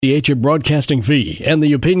A broadcasting fee, and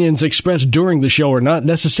the opinions expressed during the show are not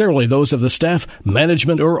necessarily those of the staff,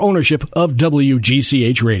 management, or ownership of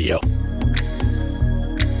WGCH Radio.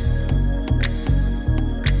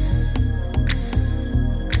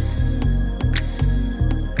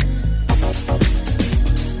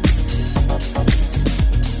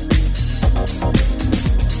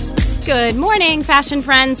 Good morning, fashion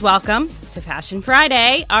friends. Welcome to Fashion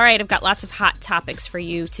Friday. All right, I've got lots of hot topics for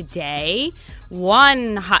you today.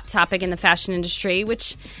 One hot topic in the fashion industry,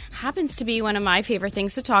 which happens to be one of my favorite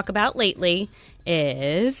things to talk about lately,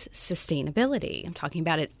 is sustainability. I'm talking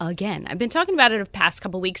about it again. I've been talking about it the past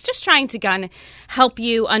couple of weeks, just trying to kind of help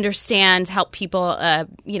you understand, help people,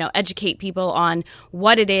 educate people on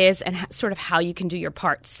what it is and sort of how you can do your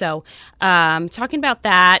part. So talking about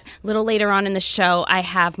that a little later on in the show, I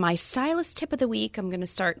have my stylist tip of the week. I'm going to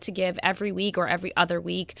start to give every week or every other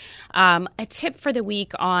week a tip for the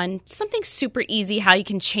week on something super easy, how you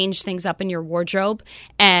can change things up in your wardrobe.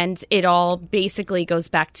 And it all basically goes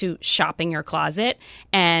back to shopping your closet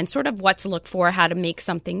and sort of what to look for, how to make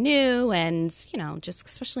something new, and, just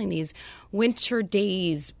especially in these winter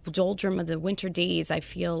days, doldrum of the winter days, I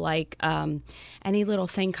feel like any little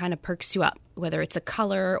thing kind of perks you up, whether it's a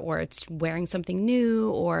color or it's wearing something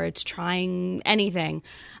new or it's trying anything.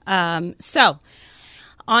 So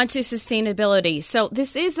on to sustainability. So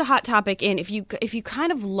this is the hot topic, and if you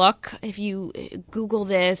kind of look, if you Google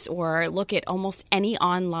this or look at almost any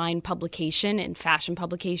online publication and fashion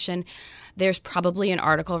publication, there's probably an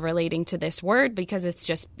article relating to this word because it's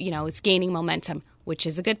just, it's gaining momentum, which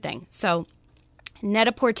is a good thing. So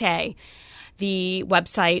Net-a-Porter, the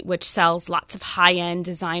website which sells lots of high-end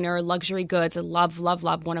designer luxury goods. I love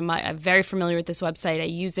I'm very familiar with this website. I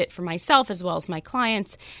use it for myself as well as my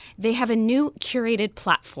clients. They have a new curated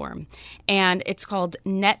platform, and it's called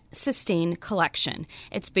Net Sustain Collection.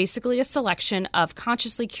 It's basically a selection of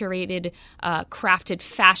consciously curated, crafted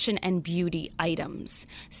fashion and beauty items.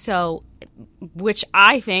 So, which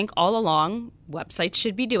I think all along, websites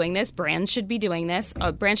should be doing this, brands should be doing this.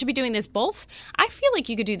 Brands should be doing this both. I feel like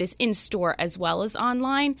you could do this in store as well as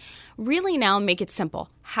online. Really now make it simple.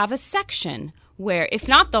 Have a section where, if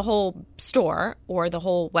not the whole store or the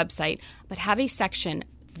whole website, but have a section.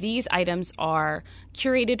 These items are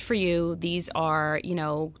curated for you. These are,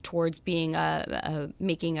 towards being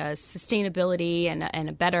making a sustainability and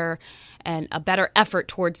a better effort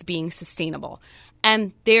towards being sustainable.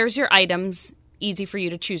 And there's your items, easy for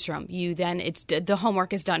you to choose from. The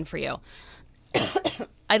homework is done for you.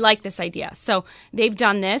 I like this idea. So they've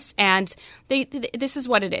done this, and this is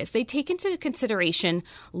what it is. They take into consideration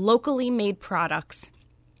locally made products.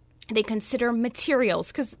 They consider materials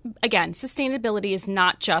because, again, sustainability is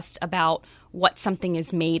not just about what something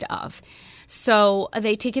is made of. So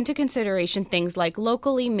they take into consideration things like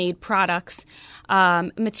locally made products,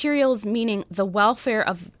 materials meaning the welfare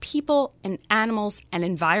of people and animals and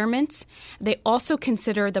environments. They also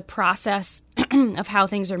consider the process of how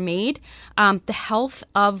things are made, the health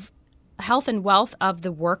and wealth of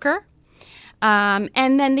the worker.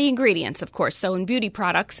 And then the ingredients, of course. So in beauty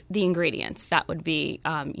products, the ingredients, that would be,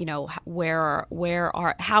 how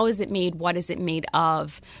is it made? What is it made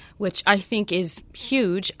of? Which I think is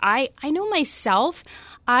huge. I know myself,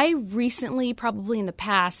 I recently, probably in the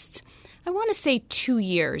past, I want to say 2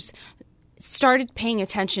 years, started paying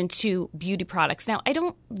attention to beauty products. Now, I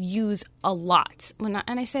don't use a lot, and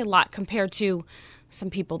I say a lot compared to some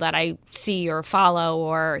people that I see or follow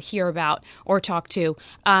or hear about or talk to.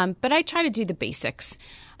 But I try to do the basics,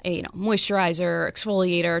 moisturizer,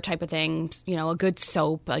 exfoliator type of thing, a good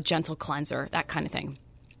soap, a gentle cleanser, that kind of thing.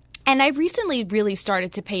 And I recently really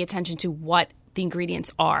started to pay attention to what the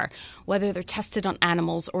ingredients are, whether they're tested on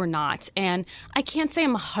animals or not. And I can't say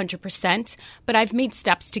I'm 100%, but I've made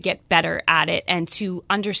steps to get better at it and to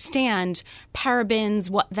understand parabens,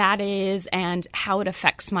 what that is, and how it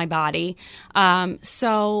affects my body.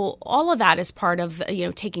 So all of that is part of,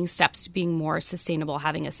 taking steps to being more sustainable,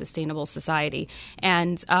 having a sustainable society,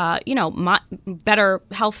 and, better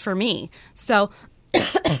health for me. So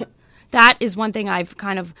that is one thing I've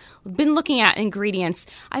kind of been looking at, ingredients.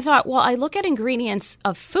 I thought, well, I look at ingredients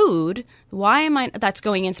of food. That's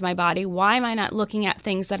going into my body. Why am I not looking at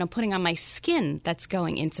things that I'm putting on my skin that's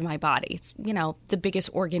going into my body? It's, the biggest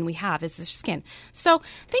organ we have is the skin. So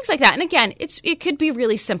things like that. And again, it could be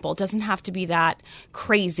really simple. It doesn't have to be that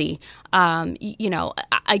crazy.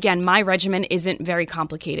 Again, my regimen isn't very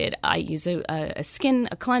complicated. I use a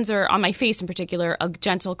cleanser on my face in particular, a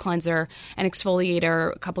gentle cleanser, an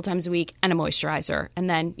exfoliator a couple times a week, and a moisturizer. And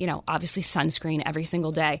then, obviously sunscreen every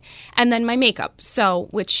single day. And then my makeup,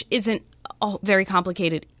 which isn't very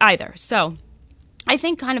complicated either. So I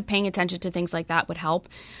think kind of paying attention to things like that would help.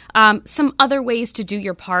 Some other ways to do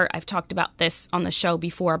your part. I've talked about this on the show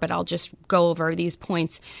before, but I'll just go over these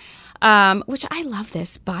points. Which I love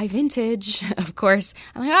this. Buy vintage, of course.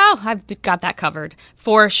 I'm like, oh, I've got that covered.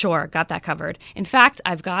 For sure, got that covered. In fact,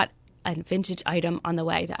 I've got a vintage item on the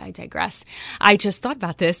way. That I digress. I just thought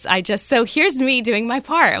about this. So here's me doing my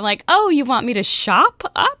part. I'm like, oh, you want me to shop?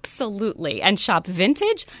 Absolutely. And shop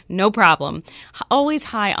vintage? No problem. Always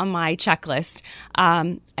high on my checklist.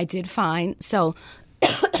 I did find, so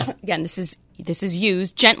again, this is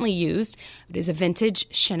used, gently used. It is a vintage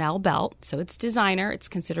Chanel belt, so it's designer. It's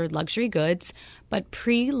considered luxury goods, but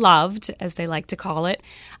pre-loved, as they like to call it,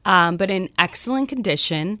 but in excellent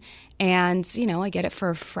condition. And, I get it for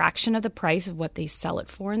a fraction of the price of what they sell it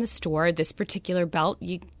for in the store. This particular belt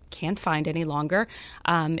you can't find any longer.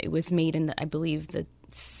 It was made in, I believe, late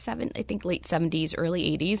 70s,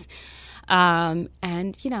 early 80s.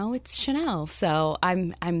 And it's Chanel. So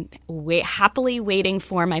I'm happily waiting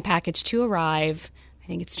for my package to arrive. I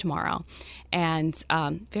think it's tomorrow, and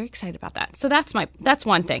very excited about that. So that's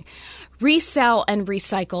one thing. Resell and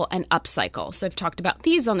recycle and upcycle. So I've talked about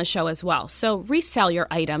these on the show as well. So resell your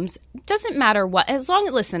items. Doesn't matter what, as long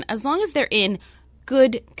as they're in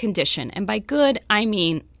good condition. And by good, I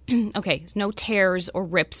mean, okay, no tears or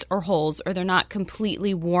rips or holes, or they're not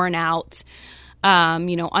completely worn out.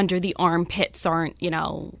 Under the armpits aren't,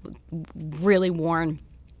 really worn.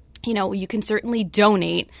 You can certainly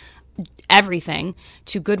donate everything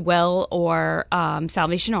to Goodwill or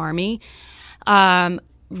Salvation Army.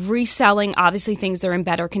 Reselling, obviously, things that are in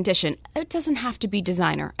better condition. It doesn't have to be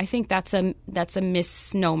designer. I think that's a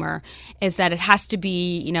misnomer, is that it has to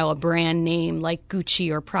be, a brand name like Gucci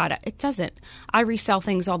or Prada. It doesn't. I resell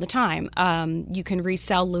things all the time. You can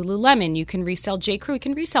resell Lululemon. You can resell J. Crew. You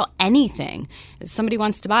can resell anything. If somebody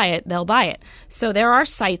wants to buy it, they'll buy it. So there are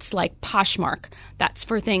sites like Poshmark. That's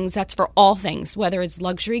for all things, whether it's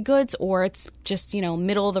luxury goods or it's just,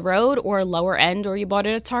 middle of the road or lower end, or you bought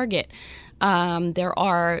it at Target. There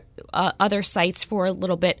are other sites for a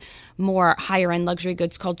little bit more higher-end luxury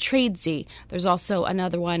goods called Tradesy. There's also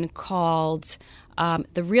another one called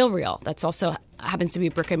The Real. That's also happens to be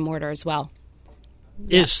brick and mortar as well.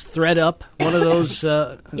 Is ThreadUp one of those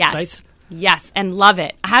sites? Yes, and love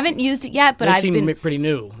it. I haven't used it yet, but They seem pretty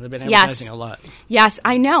new. They've been advertising a lot. Yes,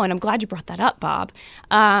 I know, and I'm glad you brought that up, Bob.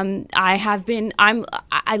 I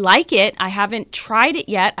like it. I haven't tried it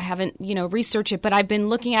yet. I haven't, researched it, but I've been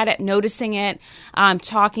looking at it, noticing it,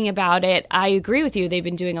 talking about it. I agree with you. They've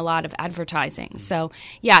been doing a lot of advertising. So,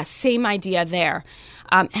 yeah, same idea there.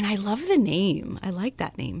 And I love the name. I like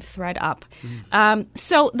that name, ThreadUp.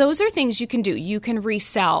 So those are things you can do. You can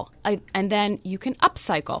resell, and then you can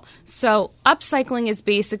upcycle. So upcycling is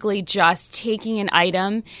basically just taking an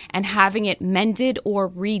item and having it mended or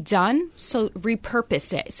redone, so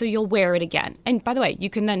repurpose it, so you'll wear it again. And by the way, you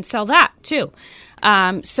can then sell that too.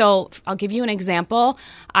 So I'll give you an example.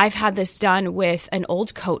 I've had this done with an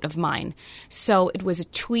old coat of mine. So it was a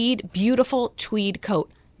beautiful tweed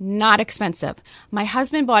coat. Not expensive. My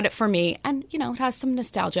husband bought it for me, and, it has some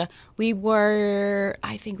nostalgia. We were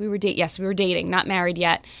dating, not married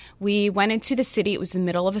yet. We went into the city. It was the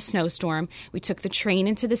middle of a snowstorm. We took the train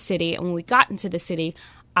into the city, and when we got into the city,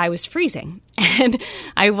 I was freezing, and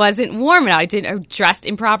I wasn't warm enough. I dressed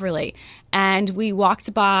improperly. And we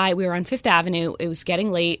walked by, we were on Fifth Avenue, it was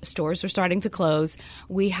getting late, stores were starting to close.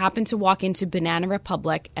 We happened to walk into Banana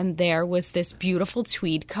Republic, and there was this beautiful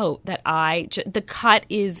tweed coat that the cut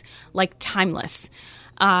is like timeless.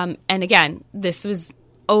 And again, this is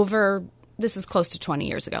close to 20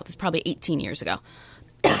 years ago. This is probably 18 years ago.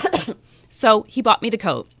 So he bought me the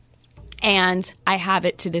coat, and I have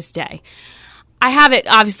it to this day. I have it,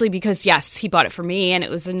 obviously, because, yes, he bought it for me, and it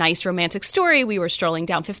was a nice romantic story. We were strolling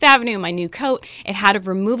down Fifth Avenue in my new coat. It had a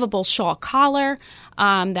removable shawl collar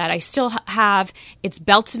that I still have. It's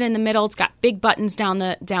belted in the middle. It's got big buttons down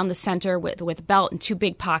the center with a belt and two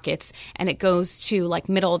big pockets, and it goes to, like,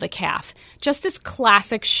 middle of the calf. Just this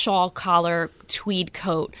classic shawl collar tweed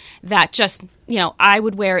coat that just, I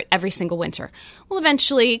would wear it every single winter. Well,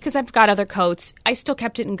 eventually, because I've got other coats, I still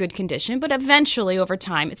kept it in good condition, but eventually, over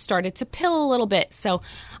time, it started to pill a little bit. So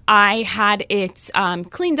I had it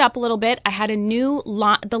cleaned up a little bit. I had a new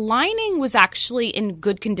the lining was actually in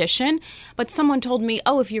good condition, but someone told me,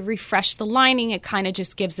 oh, if you refresh the lining, it kind of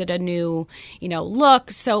just gives it a new,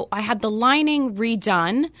 look. So I had the lining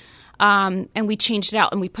redone, and we changed it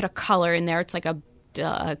out, and we put a color in there. It's like a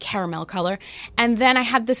caramel color. And then I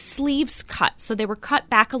had the sleeves cut. So they were cut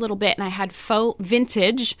back a little bit, and I had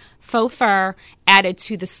vintage faux fur added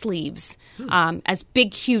to the sleeves as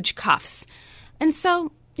big, huge cuffs. And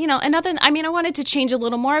so, I wanted to change a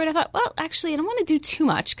little more, but I thought, well, actually, I don't want to do too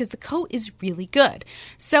much because the coat is really good.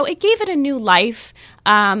 So it gave it a new life.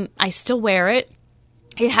 I still wear it.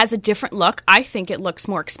 It has a different look. I think it looks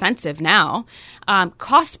more expensive now.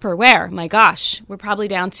 Cost per wear, my gosh, we're probably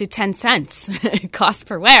down to 10 cents cost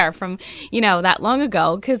per wear from, that long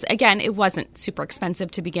ago. Because, again, it wasn't super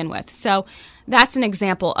expensive to begin with. So that's an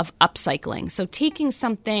example of upcycling. So taking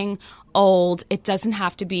something old, it doesn't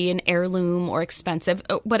have to be an heirloom or expensive,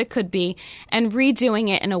 but it could be, and redoing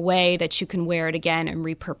it in a way that you can wear it again and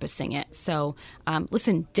repurposing it. So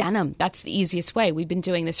listen, denim, that's the easiest way. We've been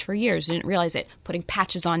doing this for years. We didn't realize it. Putting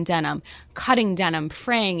patches on denim, cutting denim,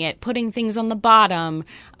 fraying it, putting things on the bottom,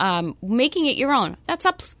 making it your own. That's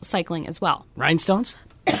upcycling as well. Rhinestones?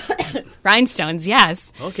 Rhinestones,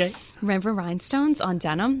 yes. Okay. Remember rhinestones on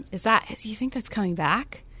denim? Do you think that's coming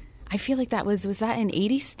back? I feel like was that an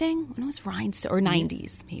 80s thing? When was rhinestone? Or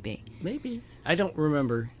 90s, maybe? Maybe. I don't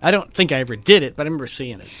remember. I don't think I ever did it, but I remember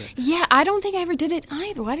seeing it. But. Yeah, I don't think I ever did it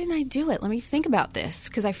either. Why didn't I do it? Let me think about this,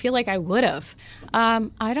 because I feel like I would have.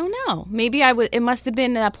 I don't know. Maybe I would. It must have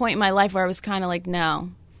been that point in my life where I was kind of like, no.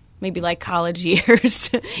 Maybe like college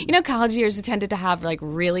years. College years I tended to have like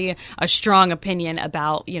really a strong opinion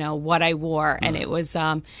about, what I wore. And it was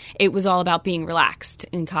all about being relaxed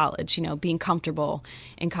in college, being comfortable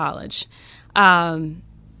in college,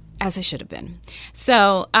 as I should have been.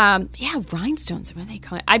 So, rhinestones, when they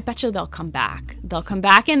come, I bet you they'll come back. They'll come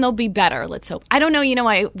back and they'll be better. Let's hope. I don't know.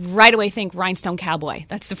 I right away think rhinestone cowboy.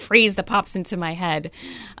 That's the phrase that pops into my head.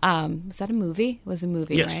 Was that a movie? It was a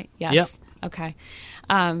movie, yes. Right? Yes. Yep. Okay.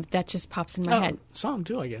 That just pops in my head. Song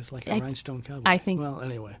too, I guess, like a rhinestone cowboy. I think. Well,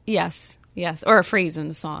 anyway. Yes. Or a phrase in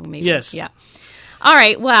the song, maybe. Yes. Yeah. All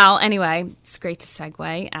right. Well, anyway, it's great to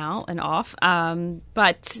segue out and off.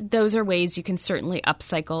 But those are ways you can certainly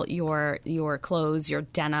upcycle your clothes, your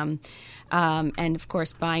denim, and of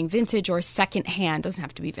course, buying vintage or secondhand. Doesn't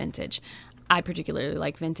have to be vintage. I particularly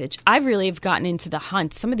like vintage. I really have gotten into the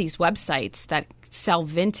hunt. Some of these websites that sell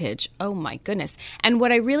vintage, oh my goodness. And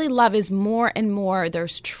what I really love is more and more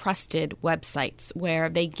there's trusted websites where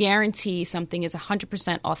they guarantee something is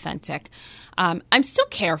 100% authentic. I'm still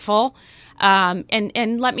careful.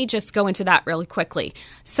 And let me just go into that really quickly.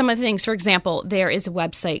 Some of the things, for example, there is a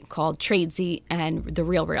website called Tradesy and The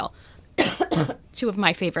Real Real, two of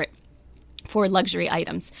my favorite for luxury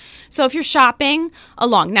items. So if you're shopping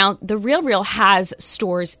along, now The Real Real has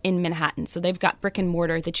stores in Manhattan, so they've got brick and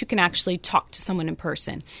mortar that you can actually talk to someone in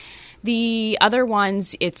person. The other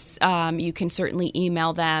ones, it's you can certainly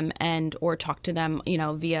email them or talk to them,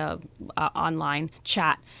 via online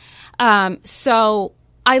chat. So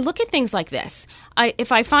I look at things like this.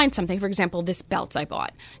 If I find something, for example, this belt I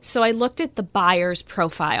bought. So I looked at the buyer's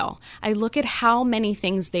profile. I look at how many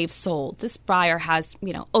things they've sold. This buyer has,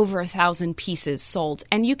 over 1,000 pieces sold.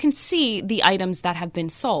 And you can see the items that have been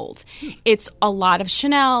sold. It's a lot of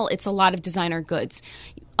Chanel. It's a lot of designer goods.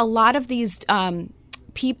 A lot of these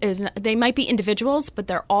people, they might be individuals, but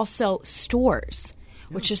they're also stores,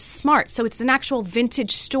 which is smart. So it's an actual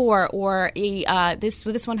vintage store, or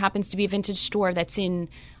this one happens to be a vintage store that's in,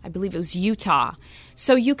 I believe it was Utah.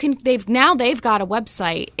 So they've got a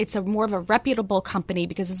website. It's more of a reputable company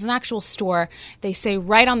because it's an actual store. They say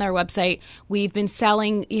right on their website, we've been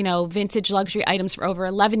selling, vintage luxury items for over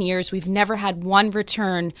 11 years. We've never had one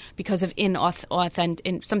return because of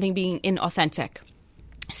something being inauthentic.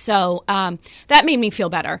 So that made me feel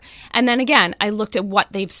better. And then again, I looked at what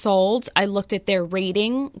they've sold. I looked at their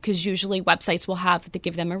rating, because usually websites will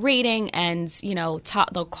give them a rating, and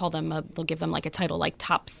they'll give them like a title like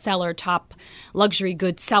top seller, top luxury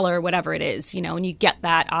goods seller, whatever it is, and you get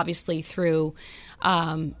that obviously through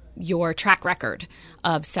your track record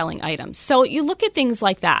of selling items. So you look at things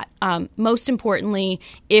like that. Most importantly,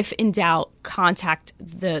 if in doubt, contact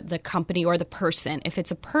the company or the person. If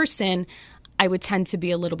it's a person, I would tend to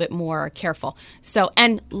be a little bit more careful. So,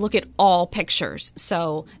 and look at all pictures.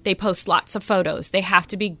 So they post lots of photos. They have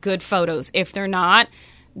to be good photos. If they're not,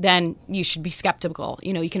 then you should be skeptical.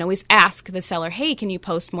 You can always ask the seller, hey, can you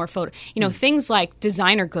post more photos? Things like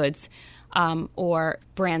designer goods or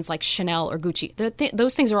brands like Chanel or Gucci,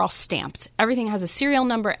 those things are all stamped. Everything has a serial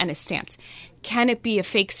number and is stamped. Can it be a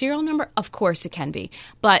fake serial number? Of course it can be.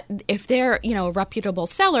 But if they're, a reputable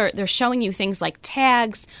seller, they're showing you things like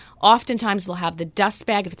tags. Oftentimes they'll have the dust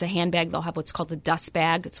bag. If it's a handbag, they'll have what's called the dust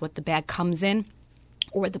bag. It's what the bag comes in.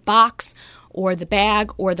 Or the box, or the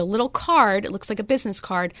bag or the little card, it looks like a business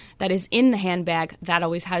card, that is in the handbag. That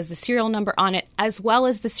always has the serial number on it, as well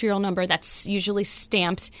as the serial number that's usually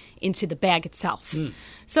stamped into the bag itself.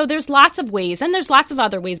 So there's lots of ways, and there's lots of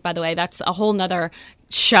other ways, by the way. That's a whole nother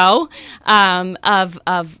show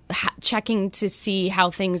of checking to see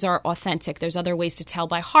how things are authentic. There's other ways to tell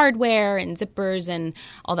by hardware and zippers and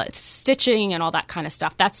all that stitching and all that kind of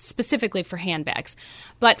stuff. That's specifically for handbags.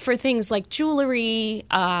 But for things like jewelry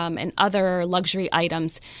and other luxury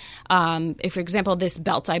items, if, for example, this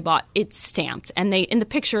belt I bought, it's stamped. And in the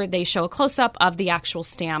picture, they show a close-up of the actual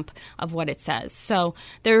stamp of what it says. So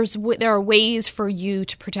there are ways for you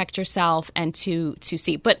to protect yourself and to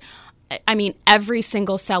see. But I mean, every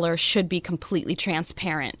single seller should be completely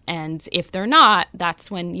transparent. And if they're not,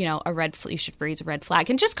 that's when, you should raise a red flag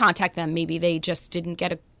and just contact them. Maybe they just didn't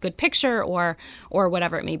get a good picture or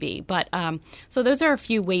whatever it may be. But so those are a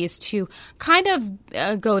few ways to kind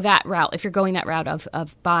of go that route if you're going that route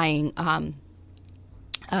of buying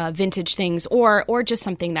vintage things or just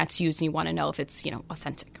something that's used and you want to know if it's,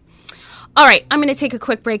 authentic. All right, I'm going to take a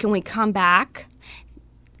quick break and we come back.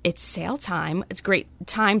 It's sale time. It's a great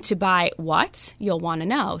time to buy what? You'll want to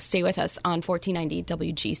know. Stay with us on 1490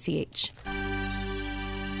 WGCH.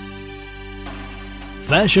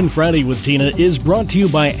 Fashion Friday with Tina is brought to you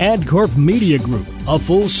by AdCorp Media Group, a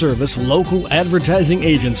full-service local advertising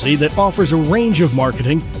agency that offers a range of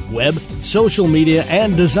marketing, web, social media,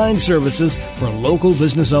 and design services for local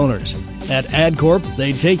business owners. At AdCorp,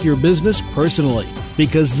 they take your business personally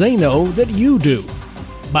because they know that you do.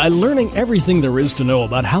 By learning everything there is to know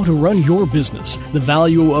about how to run your business, the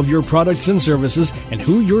value of your products and services, and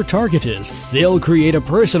who your target is, they'll create a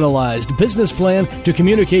personalized business plan to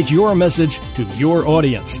communicate your message to your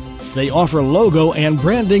audience. They offer logo and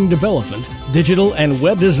branding development, digital and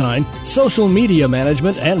web design, social media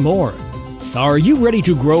management, and more. Are you ready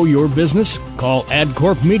to grow your business? Call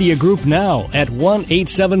AdCorp Media Group now at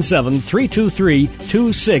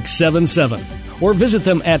 1-877-323-2677. Or visit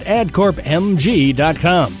them at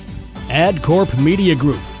adcorpmg.com. AdCorp Media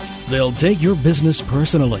Group. They'll take your business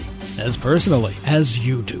personally as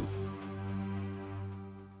you do.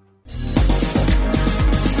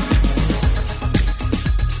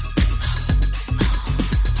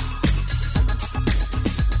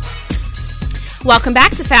 Welcome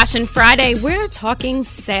back to Fashion Friday. We're talking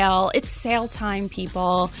sale. It's sale time,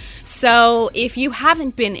 people. So if you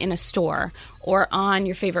haven't been in a store or on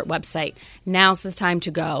your favorite website, now's the time to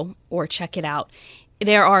go or check it out.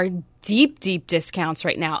 There are deep, deep discounts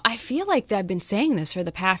right now. I feel like I've been saying this for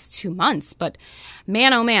the past 2 months, but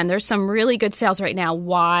man, oh man, there's some really good sales right now.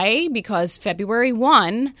 Why? Because February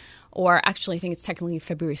 1, or actually I think it's technically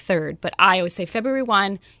February 3rd, but I always say February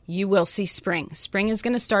 1, you will see spring. Spring is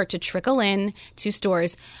going to start to trickle in to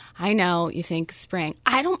stores. I know you think spring.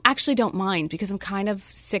 I don't mind because I'm kind of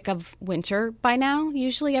sick of winter by now.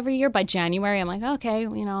 Usually every year by January, I'm like, okay,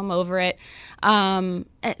 I'm over it.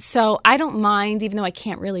 So I don't mind, even though I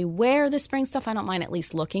can't really wear the spring stuff, I don't mind at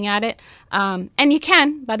least looking at it. And you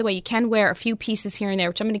can, by the way, you can wear a few pieces here and there,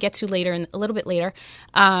 which I'm going to get to later, a little bit later.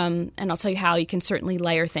 And I'll tell you how you can certainly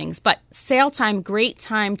layer things. But sale time, great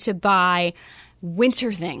time to buy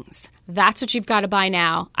winter things. That's what you've got to buy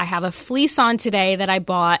now. I have a fleece on today that I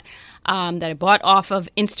bought off of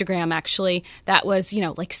Instagram, actually. That was,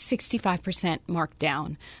 like 65% marked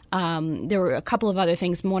down. There were a couple of other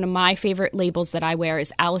things. One of my favorite labels that I wear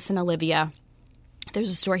is Alice and Olivia.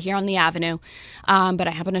 There's a store here on the Avenue, but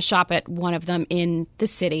I happen to shop at one of them in the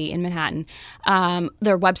city, in Manhattan.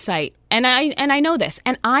 Their website, and I know this,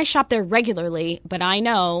 and I shop there regularly, but I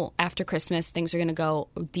know after Christmas things are going to go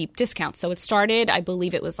deep discounts. So it started, I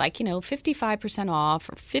believe it was 55% off,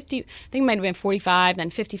 or 50. I think it might have been 45,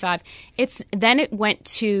 then 55. Then it went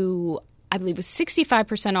to, I believe it was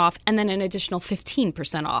 65% off and then an additional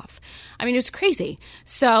 15% off. I mean, it was crazy.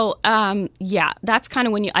 So, that's kind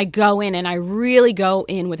of when I go in and I really go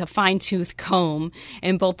in with a fine-tooth comb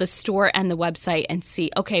in both the store and the website and see,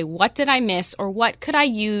 okay, what did I miss or what could I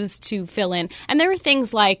use to fill in? And there are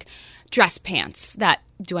things like dress pants that,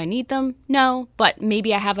 do I need them? No, but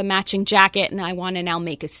maybe I have a matching jacket and I want to now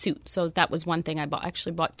make a suit. So that was one thing I bought. I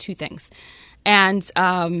actually bought two things. And,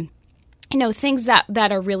 things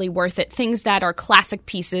that are really worth it, things that are classic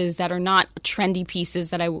pieces that are not trendy pieces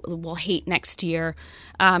that I will hate next year.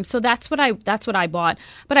 So that's what I bought.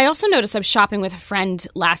 But I also noticed I was shopping with a friend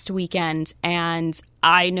last weekend, and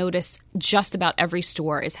I noticed just about every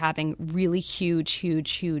store is having really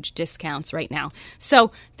huge discounts right now.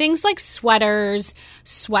 So things like sweaters,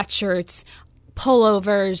 sweatshirts,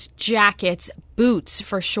 pullovers, jackets, boots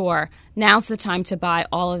for sure. now's the time to buy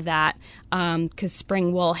all of that because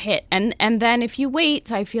spring will hit. And then if you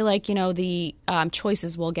wait, I feel like, the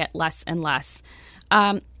choices will get less and less.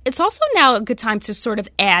 It's also now a good time to sort of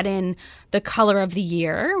add in the color of the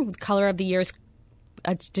year. The color of the year is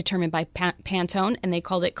determined by Pantone, and they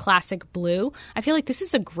called it Classic Blue. I feel like this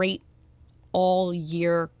is a great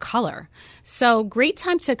all-year color. So great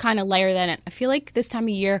time to kind of layer that in. I feel like this time of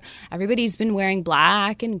year, everybody's been wearing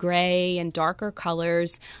black and gray and darker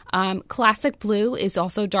colors. Classic Blue is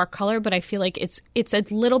also dark color, but I feel like it's a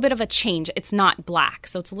little bit of a change. It's not black,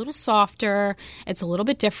 so it's a little softer. It's a little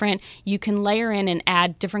bit different. You can layer in and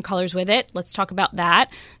add different colors with it. Let's talk about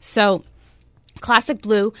that. So Classic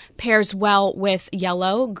Blue pairs well with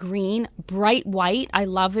yellow, green, bright white. I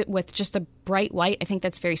love it with just a bright white. I think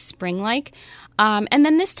that's very spring-like. And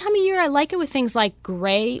then this time of year, I like it with things like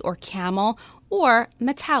gray or camel or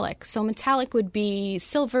metallic. So metallic would be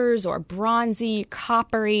silvers or bronzy,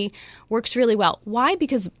 coppery. Works really well. Why?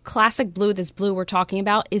 Because Classic Blue, this blue we're talking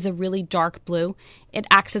about, is a really dark blue. It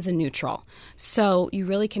acts as a neutral. So you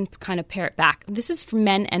really can kind of pair it back. This is for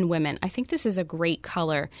men and women. I think this is a great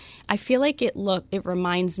color. I feel like it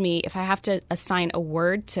reminds me, if I have to assign a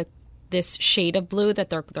word to this shade of blue that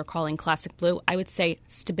they're calling Classic Blue, I would say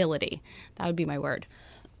stability. That would be my word.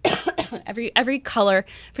 Every color,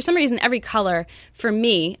 for some reason, every color for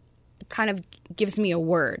me kind of gives me a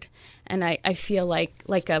word, and I feel like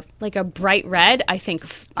a bright red. I think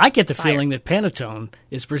I get the fire. feeling that Pantone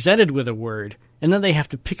is presented with a word, and then they have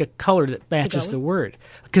to pick a color that matches the word.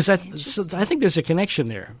 Because I think there's a connection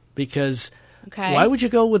there. Because why would you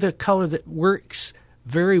go with a color that works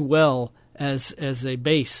very well as a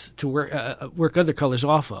base to work other colors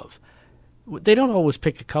off of? They don't always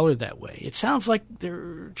pick a color that way. It sounds like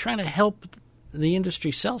they're trying to help the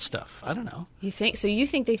industry sell stuff. I don't know. You think so? You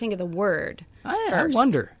think they think of the word I first?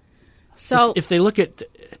 wonder. So if they look at,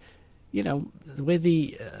 the way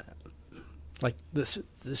the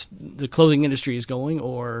clothing industry is going,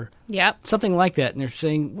 or something like that, and they're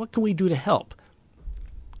saying, what can we do to help?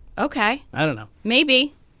 Okay. I don't know.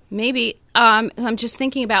 Maybe. I'm just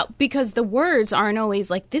thinking about, because the words aren't always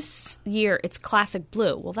like this year it's Classic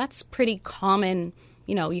Blue. Well, that's pretty common.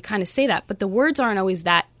 You kind of say that, but the words aren't always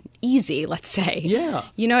that easy, let's say. Yeah.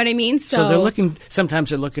 You know what I mean? So sometimes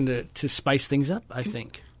they're looking to spice things up, I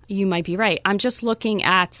think. You might be right. I'm just looking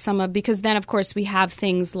at because then, of course, we have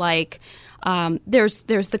things like there's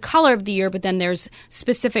the color of the year, but then there's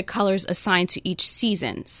specific colors assigned to each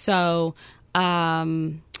season. So,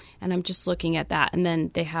 and I'm just looking at that. And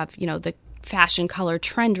then they have, the fashion color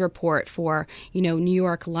trend report for, New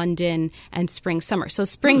York, London, and spring, summer. So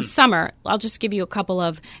spring, summer, I'll just give you a couple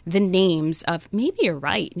of the names of, maybe you're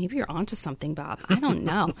right. Maybe you're onto something, Bob. I don't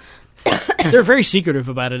know. They're very secretive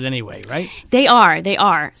about it anyway, right? They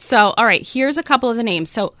are. So, all right, here's a couple of the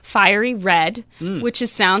names. So Fiery Red, which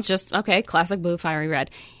sounds just, okay, Classic Blue, Fiery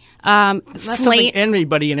Red. That's something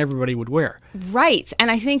anybody and everybody would wear. Right.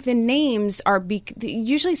 And I think the names are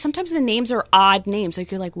usually sometimes the names are odd names.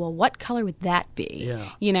 Like you're like, well, what color would that be?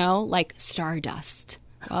 Yeah. Like Stardust.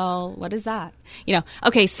 Well, what is that?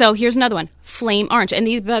 Okay, so here's another one. Flame Orange. And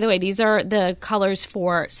these, by the way, these are the colors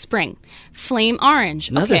for spring. Flame Orange.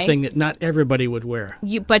 Another thing that not everybody would wear.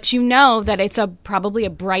 But you know that it's probably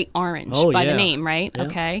a bright orange by the name, right? Yeah.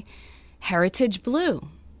 Okay. Heritage Blue.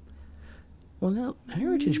 Well, no,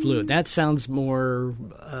 Heritage Blue, that sounds more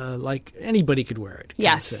like anybody could wear it.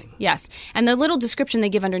 Yes. And the little description they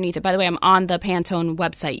give underneath it, by the way, I'm on the Pantone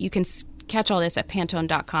website. You can catch all this at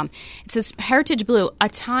Pantone.com. It says, Heritage Blue, a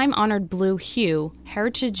time-honored blue hue.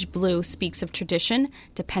 Heritage Blue speaks of tradition,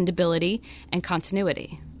 dependability, and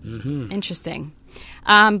continuity. Mm-hmm. Interesting.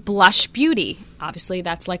 Blush Beauty, obviously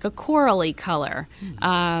that's like a corally color.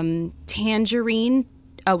 Tangerine,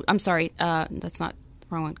 I'm sorry, that's not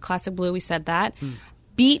wrong one. Classic Blue, we said that.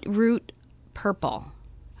 Beetroot Purple.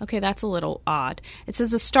 Okay, that's a little odd. It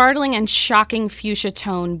says a startling and shocking fuchsia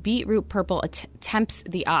tone, beetroot purple tempts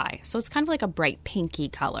the eye. So it's kind of like a bright pinky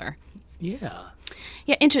color. Yeah.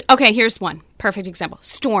 Yeah. Okay, here's one. Perfect example.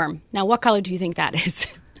 Storm. Now, what color do you think that is?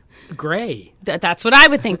 Gray. That's what I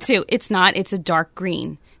would think, too. It's not. It's a dark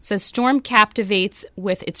green. It says storm captivates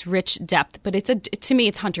with its rich depth, but to me,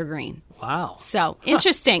 it's hunter green. Wow. So,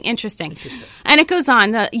 interesting. And it goes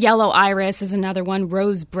on. The yellow iris is another one.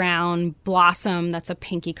 Rose brown, blossom, that's a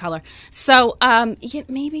pinky color. So,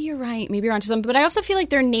 maybe you're right. Maybe you're onto something. But I also feel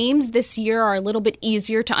like their names this year are a little bit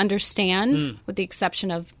easier to understand, with the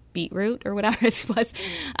exception of beetroot or whatever it was.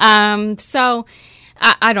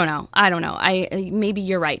 I don't know. Maybe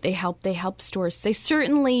you're right. They help stores. They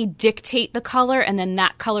certainly dictate the color, and then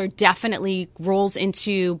that color definitely rolls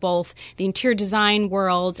into both the interior design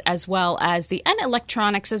world as well as and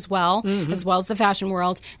electronics as well, as well as the fashion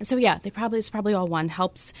world. And so it's probably all one.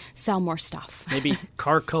 Helps sell more stuff. Maybe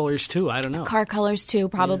car colors too. I don't know. Car colors too,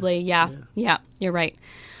 probably. Yeah, you're right.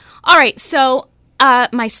 All right, so.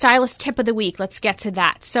 My stylist tip of the week. Let's get to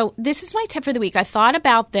that. So this is my tip for the week. I thought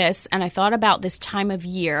about this, and I thought about this time of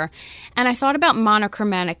year, and I thought about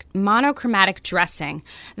monochromatic dressing.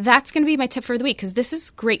 That's going to be my tip for the week because this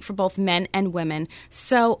is great for both men and women.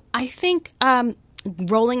 So I think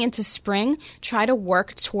rolling into spring, try to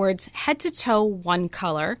work towards head to toe one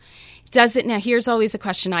color. Now, here's always the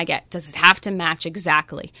question I get. Does it have to match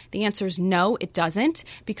exactly? The answer is no, it doesn't,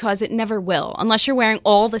 because it never will, unless you're wearing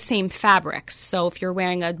all the same fabrics. So if you're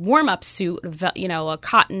wearing a warm-up suit, a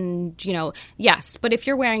cotton, yes. But if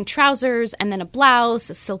you're wearing trousers and then a blouse,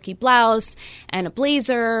 a silky blouse, and a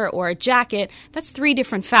blazer or a jacket, that's 3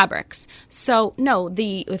 different fabrics. So no,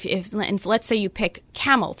 if let's say you pick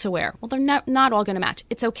camel to wear, well, they're not all going to match.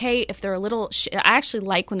 It's okay if they're a little, I actually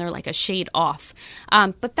like when they're like a shade off.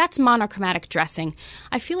 But that's monochromatic dressing.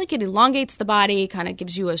 I feel like it elongates the body, kind of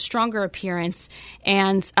gives you a stronger appearance.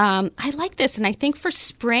 And I like this. And I think for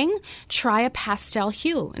spring, try a pastel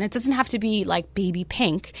hue. And it doesn't have to be like baby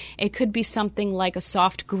pink. It could be something like a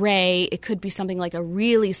soft gray. It could be something like a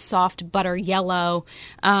really soft butter yellow.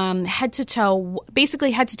 Head to toe,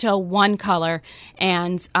 one color.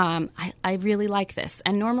 And I really like this.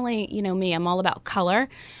 And normally, me, I'm all about color.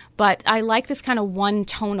 But I like this kind of one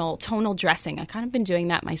tonal dressing. I've kind of been doing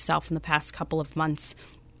that myself in the past couple of months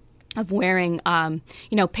of wearing,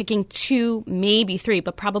 picking 2, maybe 3,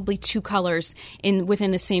 but probably 2 colors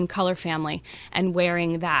within the same color family and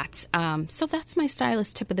wearing that. So that's my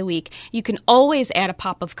stylist tip of the week. You can always add a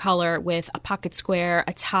pop of color with a pocket square,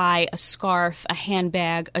 a tie, a scarf, a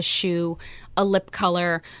handbag, a shoe, a lip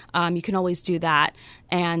color. You can always do that.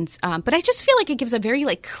 And but I just feel like it gives a very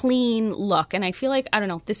clean look. And I feel like, I don't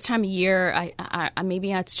know, this time of year, I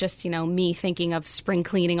maybe it's just, me thinking of spring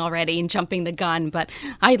cleaning already and jumping the gun. But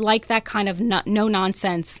I like that kind of no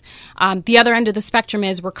nonsense. The other end of the spectrum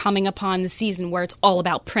is we're coming upon the season where it's all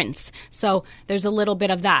about prints. So there's a little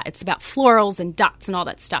bit of that. It's about florals and dots and all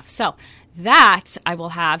that stuff. So that I will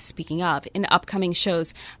have, speaking of, in upcoming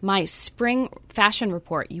shows, my spring fashion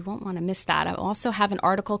report. You won't want to miss that. I also have an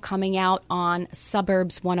article coming out on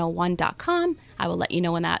suburbs101.com. I will let you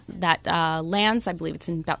know when that lands. I believe it's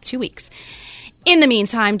in about 2 weeks. In the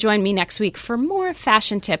meantime, join me next week for more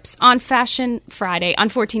fashion tips on Fashion Friday on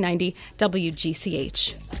 1490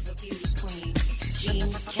 WGCH.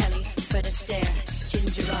 Jean Kelly, Fred Astaire,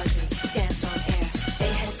 Ginger Rogers, dance on air.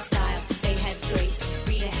 They had style, they had grace.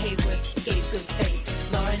 Rita Hayworth gave good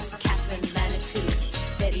face. Lauren Catherine Latitude,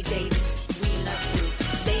 Betty Davis, we love you.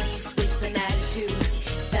 Ladies with an attitude,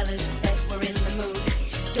 fellas that were in the mood.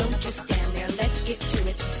 Don't just stand there, let's get to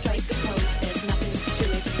it. Strike a pose, there's nothing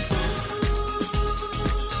to it.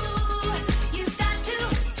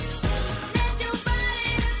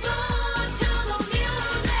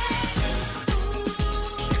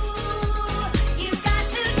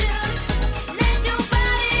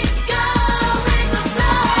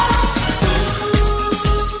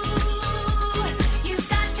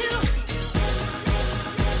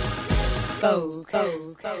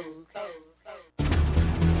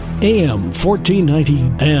 AM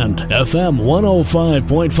 1490 and FM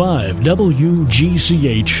 105.5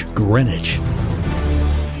 WGCH Greenwich.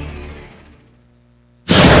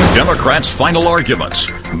 Democrats' final arguments.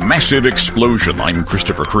 Massive explosion. I'm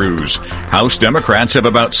Christopher Cruz. House Democrats have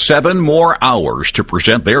about 7 more hours to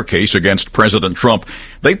present their case against President Trump.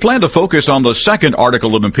 They plan to focus on the second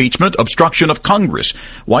article of impeachment, obstruction of Congress.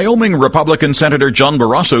 Wyoming Republican Senator John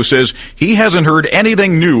Barrasso says he hasn't heard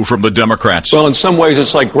anything new from the Democrats. Well, in some ways,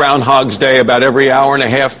 it's like Groundhog's Day. About every hour and a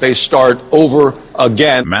half, they start over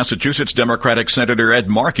again. Massachusetts Democratic Senator Ed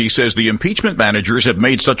Markey says the impeachment managers have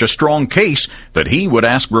made such a strong case that he would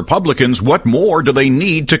ask Republicans what more do they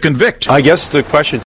need to convict. I guess the question